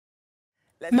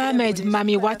Mermaid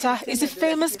Mami Wata is a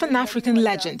famous Pan-African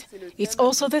legend. It's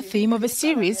also the theme of a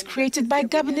series created by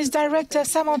Gabonaise director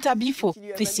Samantha Bifo.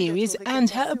 The series earned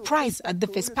her a prize at the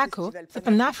FESPACO, the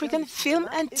Pan-African Film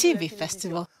and TV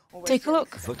Festival. Take a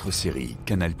look. Votre série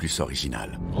Canal+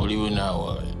 originale. Hollywood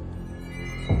now,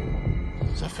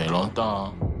 ça fait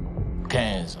longtemps,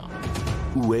 15 ans.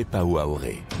 Où est Pao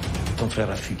Aoré? Ton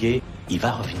frère a fugué, il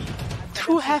va revenir.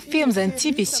 Through her films and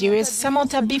TV series,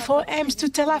 Samantha Bifo aims to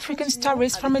tell African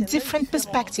stories from a different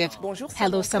perspective.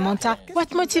 Hello, Samantha.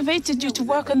 What motivated you to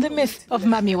work on the myth of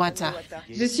Mami Wata?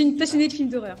 Je suis une passionnée de films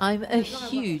d'horreur. I'm a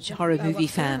huge horror movie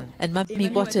fan, and Mami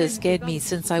Wata scared me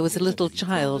since I was a little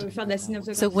child.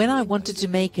 So when I wanted to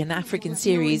make an African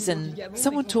series and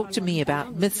someone talked to me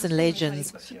about myths and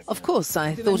legends, of course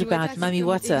I thought about Mami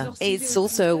Wata. It's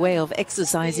also a way of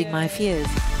exorcising my fears.